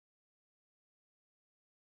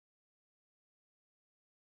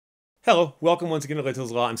Hello, welcome once again to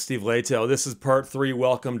Lehto's Law. I'm Steve Lehto. This is part 3.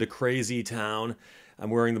 Welcome to Crazy Town. I'm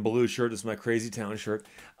wearing the blue shirt. This is my Crazy Town shirt.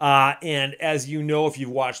 And as you know, if you've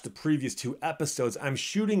watched the previous 2 episodes, I'm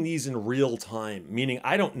shooting these in real time, meaning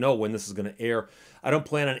I don't know when this is going to air. I don't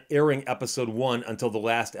plan on airing episode 1 until the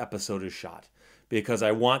last episode is shot, because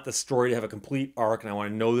I want the story to have a complete arc and I want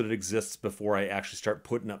to know that it exists before I actually start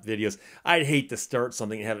putting up videos. I'd hate to start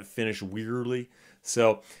something and have it finish weirdly.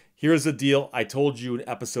 So here's the deal. I told you in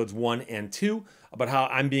episodes 1 and 2 about how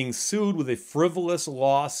I'm being sued with a frivolous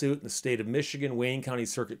lawsuit in the state of Michigan, Wayne County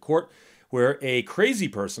Circuit Court, where a crazy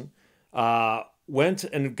person went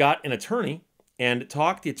and got an attorney and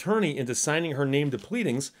talked the attorney into signing her name to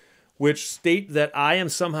pleadings, which state that I am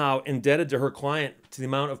somehow indebted to her client to the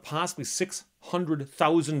amount of possibly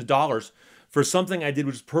 $600,000 for something I did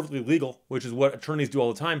which is perfectly legal, which is what attorneys do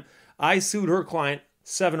all the time. I sued her client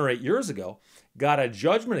 7 or 8 years ago, got a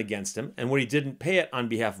judgment against him, and when he didn't pay it on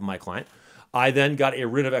behalf of my client, I then got a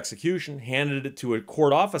writ of execution, handed it to a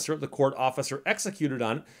court officer. The court officer executed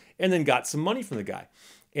on it, and then got some money from the guy.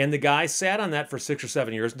 And the guy sat on that for 6 or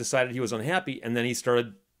 7 years and decided he was unhappy, and then he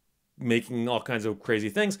started making all kinds of crazy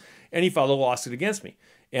things, and he filed a lawsuit against me.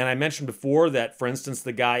 And I mentioned before that, for instance,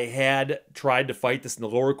 the guy had tried to fight this in the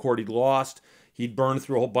lower court. He'd lost. He'd burned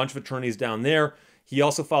through a whole bunch of attorneys down there. He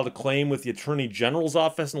also filed a claim with the Attorney General's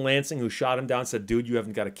office in Lansing, who shot him down and said, dude, you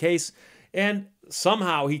haven't got a case. And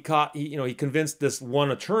somehow he convinced this one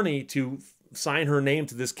attorney to sign her name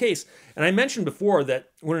to this case. And I mentioned before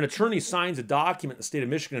that when an attorney signs a document in the state of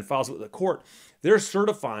Michigan and files it with the court, they're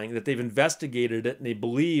certifying that they've investigated it and they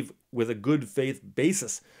believe with a good faith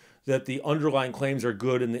basis that the underlying claims are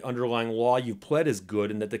good and the underlying law you've pled is good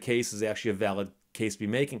and that the case is actually a valid case to be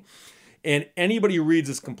making. And anybody who reads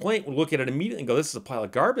this complaint will look at it immediately and go, this is a pile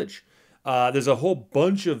of garbage. There's a whole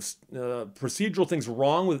bunch of procedural things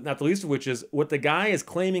wrong with it, not the least of which is what the guy is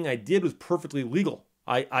claiming I did was perfectly legal.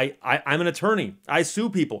 I'm an attorney. I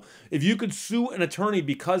sue people. If you could sue an attorney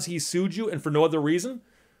because he sued you and for no other reason,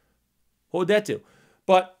 what would that do?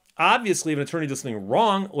 But obviously, if an attorney does something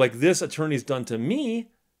wrong, like this attorney's done to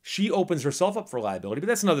me, she opens herself up for liability. But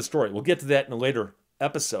that's another story. We'll get to that in a later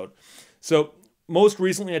episode. So most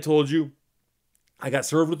recently, I told you, I got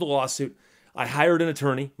served with the lawsuit. I hired an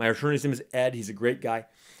attorney. My attorney's name is Ed. He's a great guy.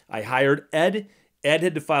 I hired Ed. Ed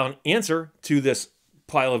had to file an answer to this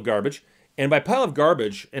pile of garbage. And by pile of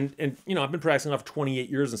garbage, and you know, I've been practicing law for 28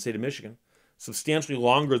 years in the state of Michigan, substantially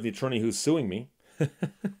longer than the attorney who's suing me.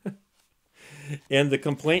 And the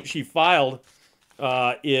complaint she filed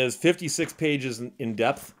is 56 pages in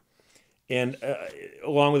depth. And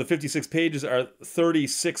along with the 56 pages are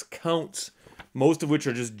 36 counts, most of which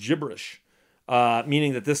are just gibberish,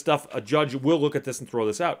 meaning that this stuff, a judge will look at this and throw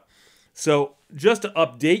this out. So just to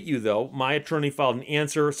update you, though, my attorney filed an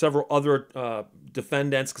answer, several other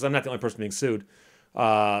defendants, because I'm not the only person being sued.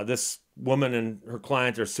 This woman and her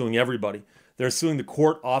client are suing everybody. They're suing the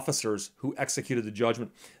court officers who executed the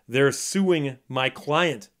judgment. They're suing my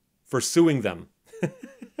client for suing them.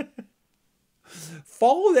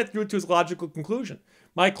 Follow that through to its logical conclusion.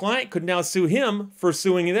 My client could now sue him for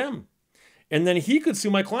suing them. And then he could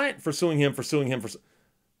sue my client for suing him,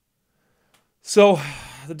 So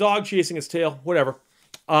the dog chasing its tail, whatever.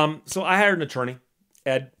 So I hired an attorney,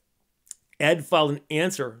 Ed. Ed filed an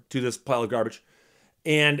answer to this pile of garbage.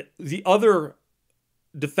 And the other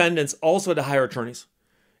defendants also had to hire attorneys.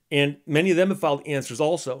 And many of them have filed answers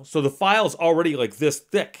also. So the file is already like this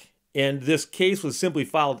thick. And this case was simply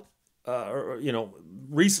filed,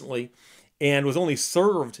 recently and was only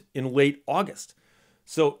served in late August.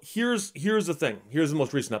 So here's the thing. Here's the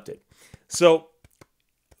most recent update. So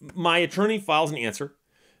my attorney files an answer.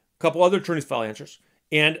 A couple other attorneys file answers.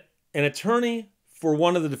 And an attorney for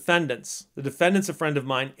one of the defendant's a friend of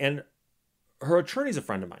mine, and her attorney's a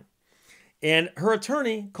friend of mine. And her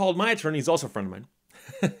attorney called my attorney, he's also a friend of mine.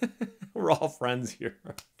 We're all friends here.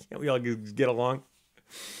 Can't we all get along?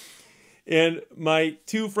 And my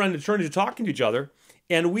 2 friend attorneys are talking to each other.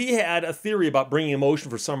 And we had a theory about bringing a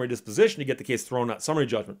motion for summary disposition to get the case thrown out, summary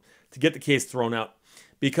judgment, to get the case thrown out,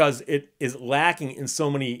 because it is lacking in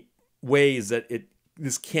so many ways that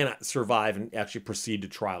this cannot survive and actually proceed to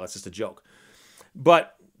trial. It's just a joke.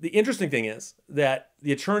 But the interesting thing is that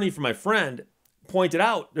the attorney for my friend pointed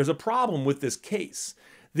out there's a problem with this case.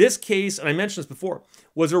 This case, and I mentioned this before,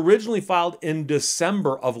 was originally filed in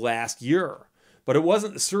December of last year, but it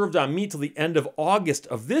wasn't served on me till the end of August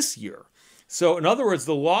of this year. So in other words,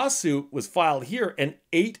 the lawsuit was filed here and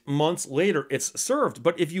 8 months later it's served.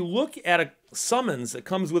 But if you look at a summons that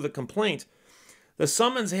comes with a complaint, the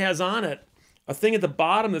summons has on it a thing at the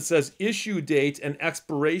bottom that says issue date and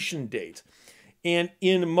expiration date. And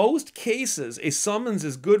in most cases, a summons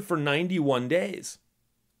is good for 91 days.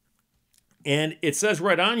 And it says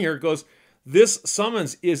right on here, it goes, this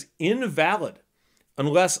summons is invalid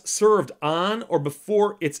unless served on or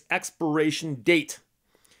before its expiration date.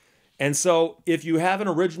 And so if you have an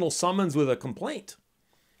original summons with a complaint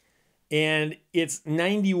and it's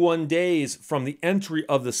 91 days from the entry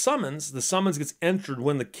of the summons gets entered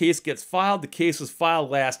when the case gets filed. The case was filed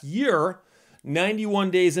last year.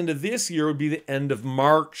 91 days into this year would be the end of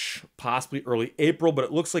March, possibly early April, but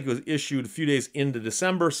it looks like it was issued a few days into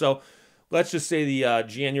December. So let's just say the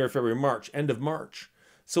January, February, March, end of March.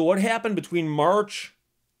 So what happened between March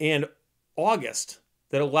and August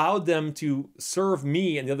that allowed them to serve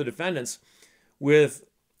me and the other defendants with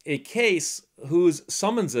a case whose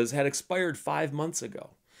summonses had expired 5 months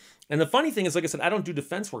ago? And the funny thing is, like I said, I don't do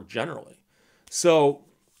defense work generally. So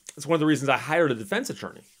it's one of the reasons I hired a defense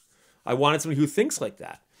attorney. I wanted somebody who thinks like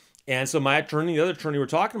that. And so my attorney, the other attorney we're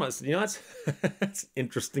talking about, said, that's an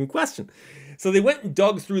interesting question. So they went and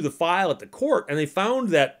dug through the file at the court, and they found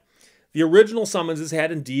that the original summonses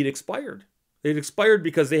had indeed expired. They'd expired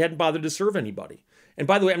because they hadn't bothered to serve anybody. And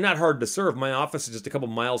by the way, I'm not hard to serve. My office is just a couple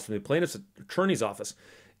miles from the plaintiff's attorney's office.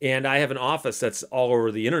 And I have an office that's all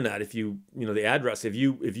over the internet. If you know the address, if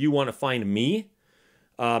you want to find me,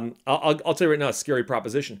 I'll tell you right now, a scary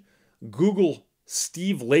proposition. Google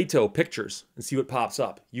Steve Lehto pictures and see what pops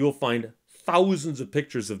up. You will find thousands of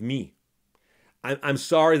pictures of me. I'm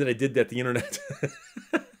sorry that I did that to the internet,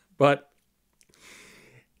 but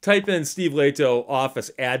type in Steve Lehto office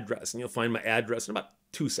address and you'll find my address in about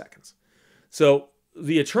 2 seconds. So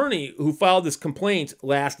the attorney who filed this complaint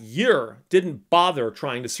last year didn't bother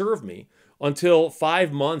trying to serve me until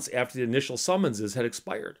 5 months after the initial summonses had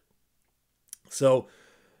expired. So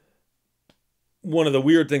one of the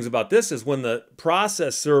weird things about this is when the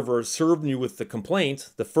process server served me with the complaint,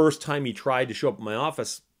 the first time he tried to show up at my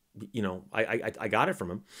office, I got it from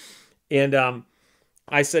him. And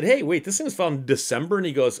I said, hey, wait, this thing was filed in December. And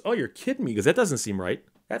he goes, oh, you're kidding me. Because that doesn't seem right.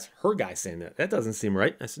 That's her guy saying that. That doesn't seem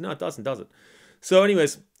right. I said, no, it doesn't, does it? So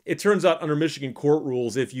anyways, it turns out under Michigan court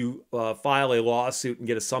rules, if you file a lawsuit and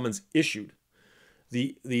get a summons issued,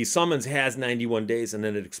 the summons has 91 days and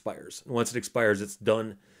then it expires. And once it expires, it's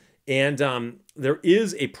done. And there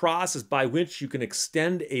is a process by which you can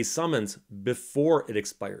extend a summons before it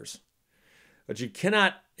expires. But you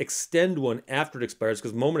cannot extend one after it expires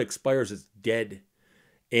because the moment it expires, it's dead.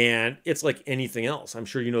 And it's like anything else. I'm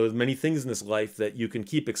sure you know there's many things in this life that you can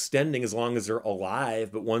keep extending as long as they're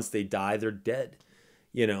alive, but once they die, they're dead.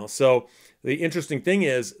 So the interesting thing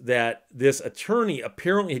is that this attorney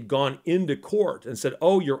apparently had gone into court and said,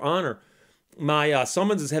 oh, Your Honor, my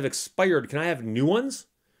summonses have expired. Can I have new ones?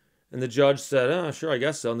 And the judge said, oh, sure, I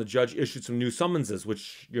guess so. And the judge issued some new summonses,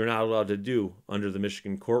 which you're not allowed to do under the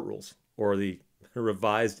Michigan court rules or the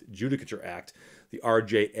Revised Judicature Act, the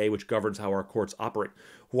RJA, which governs how our courts operate.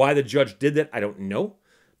 Why the judge did that, I don't know.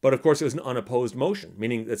 But of course, it was an unopposed motion,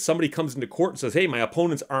 meaning that somebody comes into court and says, hey, my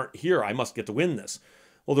opponents aren't here. I must get to win this.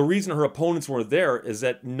 Well, the reason her opponents weren't there is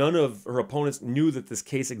that none of her opponents knew that this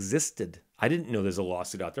case existed. I didn't know there's a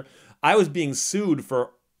lawsuit out there. I was being sued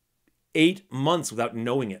for 8 months without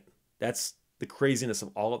knowing it. That's the craziness of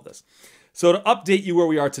all of this. So to update you where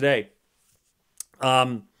we are today,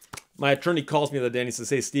 my attorney calls me the other day and he says,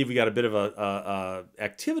 hey, Steve, we got a bit of a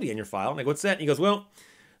activity in your file. And I go, what's that? And he goes, well,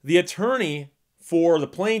 the attorney for the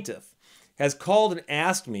plaintiff has called and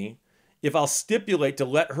asked me if I'll stipulate to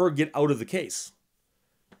let her get out of the case.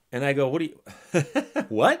 And I go, what do you,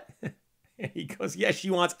 what? And he goes, yeah, she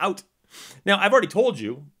wants out. Now, I've already told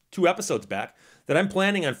you 2 episodes back that I'm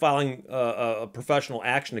planning on filing a professional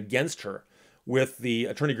action against her with the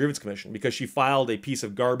Attorney Grievance Commission because she filed a piece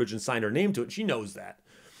of garbage and signed her name to it. She knows that.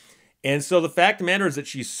 And so the fact of the matter is that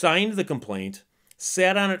she signed the complaint,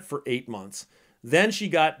 sat on it for 8 months. Then she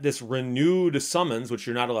got this renewed summons, which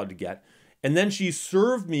you're not allowed to get. And then she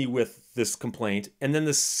served me with this complaint. And then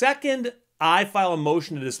the second I file a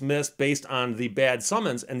motion to dismiss based on the bad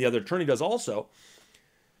summons, and the other attorney does also,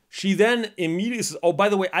 she then immediately says, oh, by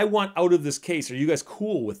the way, I want out of this case. Are you guys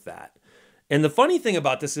cool with that? And the funny thing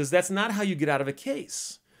about this is that's not how you get out of a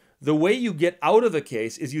case. The way you get out of a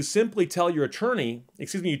case is you simply tell your attorney,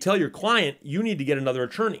 you tell your client, you need to get another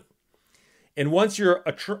attorney. And once your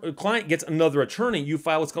client gets another attorney, you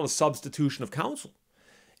file what's called a substitution of counsel.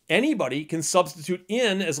 Anybody can substitute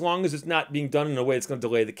in as long as it's not being done in a way that's going to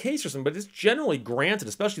delay the case or something, but it's generally granted,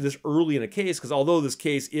 especially this early in a case, because although this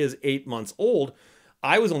case is 8 months old,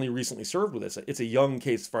 I was only recently served with this. It's a young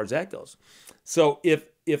case as far as that goes. So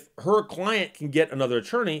if her client can get another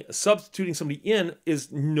attorney, substituting somebody in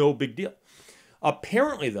is no big deal.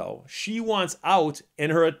 Apparently, though, she wants out,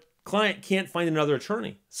 and her client can't find another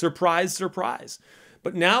attorney. Surprise, surprise.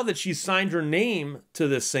 But now that she's signed her name to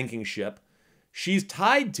this sinking ship, she's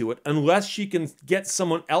tied to it unless she can get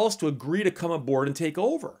someone else to agree to come aboard and take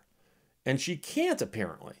over. And she can't,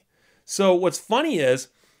 apparently. So what's funny is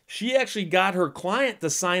she actually got her client to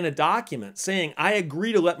sign a document saying, I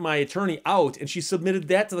agree to let my attorney out. And she submitted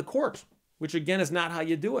that to the court, which again is not how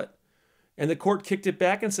you do it. And the court kicked it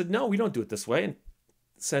back and said, no, we don't do it this way, and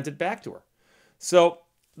sent it back to her. So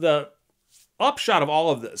the upshot of all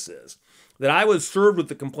of this is that I was served with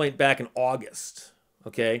the complaint back in August,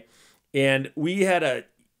 okay? And we had a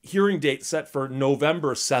hearing date set for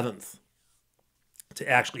November 7th to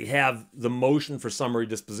actually have the motion for summary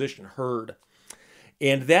disposition heard.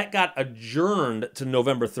 And that got adjourned to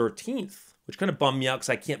November 13th, which kind of bummed me out because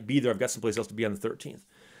I can't be there. I've got someplace else to be on the 13th.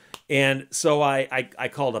 And so I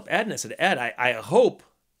called up Ed and I said, Ed, I hope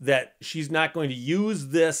that she's not going to use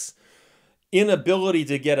this inability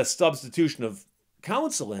to get a substitution of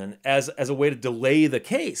counsel in as a way to delay the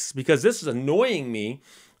case, because this is annoying me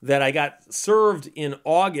that I got served in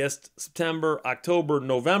August, September, October,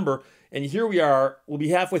 November, and here we are, we'll be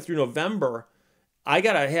halfway through November. I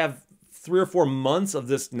got to have 3 or 4 months of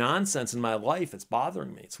this nonsense in my life. It's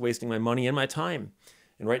bothering me. It's wasting my money and my time.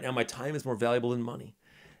 And right now my time is more valuable than money.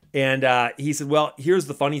 And he said, well, here's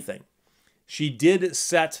the funny thing. She did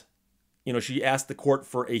set, she asked the court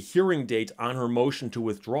for a hearing date on her motion to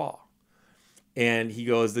withdraw. And he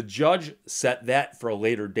goes, the judge set that for a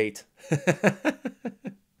later date.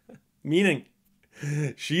 Meaning,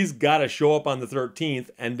 she's got to show up on the 13th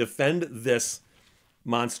and defend this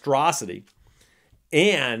monstrosity.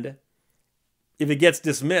 And if it gets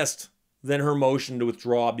dismissed, then her motion to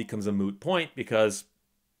withdraw becomes a moot point because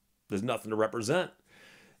there's nothing to represent.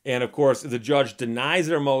 And of course, if the judge denies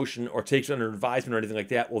their motion or takes it under advisement or anything like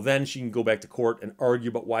that, well, then she can go back to court and argue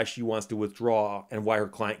about why she wants to withdraw and why her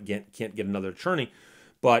client can't get another attorney.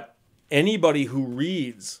 But anybody who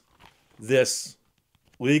reads this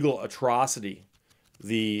legal atrocity,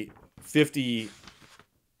 the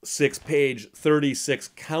 56-page,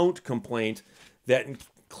 36-count complaint that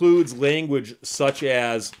includes language such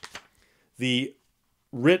as the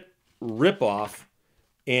writ ripoff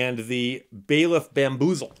and the bailiff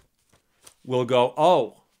bamboozle, will go,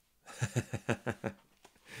 oh,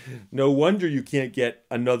 no wonder you can't get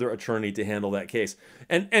another attorney to handle that case.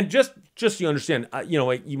 And just so you understand,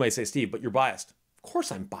 you might say, Steve, but you're biased. Of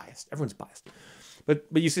course I'm biased. Everyone's biased. But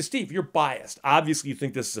you say, Steve, you're biased. Obviously, you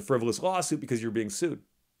think this is a frivolous lawsuit because you're being sued.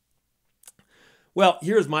 Well,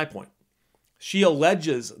 here's my point. She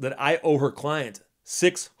alleges that I owe her client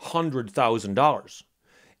 $600,000.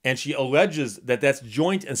 And she alleges that that's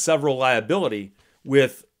joint and several liability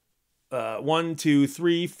with 1, 2,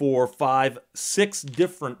 3, 4, 5, 6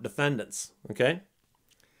 different defendants. Okay?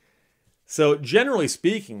 So generally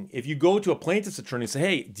speaking, if you go to a plaintiff's attorney and say,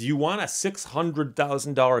 hey, do you want a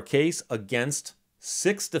 $600,000 case against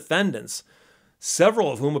 6 defendants,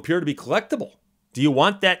 several of whom appear to be collectible? Do you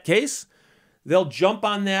want that case? They'll jump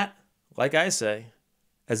on that, like I say,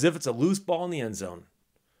 as if it's a loose ball in the end zone.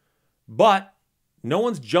 But no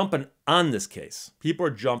one's jumping on this case. People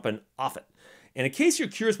are jumping off it. And in case you're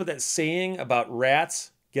curious about that saying about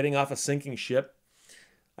rats getting off a sinking ship,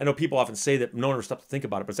 I know people often say that no one ever stops to think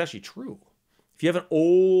about it, but it's actually true. If you have an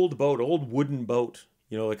old boat, old wooden boat,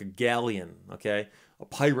 like a galleon, okay, a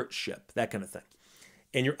pirate ship, that kind of thing,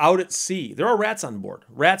 and you're out at sea, there are rats on board.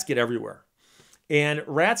 Rats get everywhere. And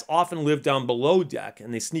rats often live down below deck,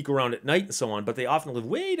 and they sneak around at night and so on, but they often live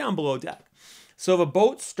way down below deck. So if a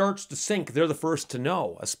boat starts to sink, they're the first to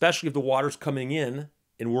know, especially if the water's coming in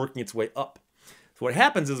and working its way up. So what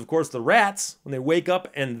happens is, of course, the rats, when they wake up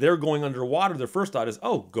and they're going underwater, their first thought is,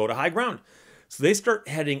 oh, go to high ground. So they start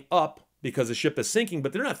heading up because the ship is sinking,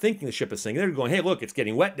 but they're not thinking the ship is sinking. They're going, hey, look, it's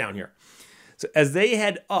getting wet down here. So as they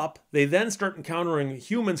head up, they then start encountering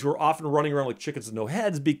humans who are often running around like chickens with no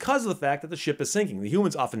heads because of the fact that the ship is sinking. The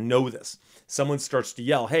humans often know this. Someone starts to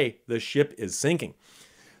yell, hey, the ship is sinking.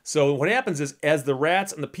 So what happens is, as the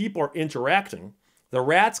rats and the people are interacting, the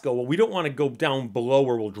rats go, well, we don't want to go down below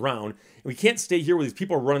where we'll drown. And we can't stay here where these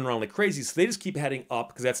people are running around like crazy. So they just keep heading up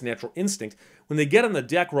because that's natural instinct. When they get on the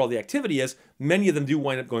deck where all the activity is, many of them do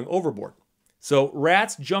wind up going overboard. So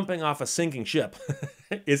rats jumping off a sinking ship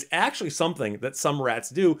is actually something that some rats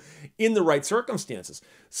do in the right circumstances.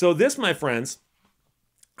 So this, my friends,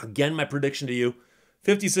 again, my prediction to you,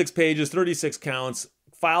 56 pages, 36 counts,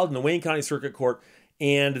 filed in the Wayne County Circuit Court.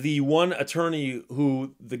 And the one attorney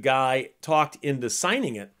who the guy talked into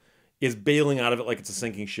signing it is bailing out of it like it's a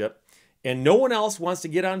sinking ship. And no one else wants to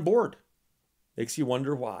get on board. Makes you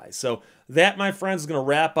wonder why. So that, my friends, is going to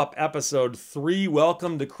wrap up episode 3.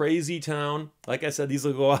 Welcome to Crazy Town. Like I said, these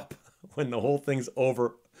will go up when the whole thing's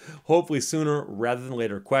over. Hopefully sooner rather than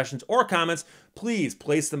later. Questions or comments, please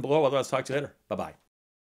place them below. Otherwise, talk to you later. Bye-bye.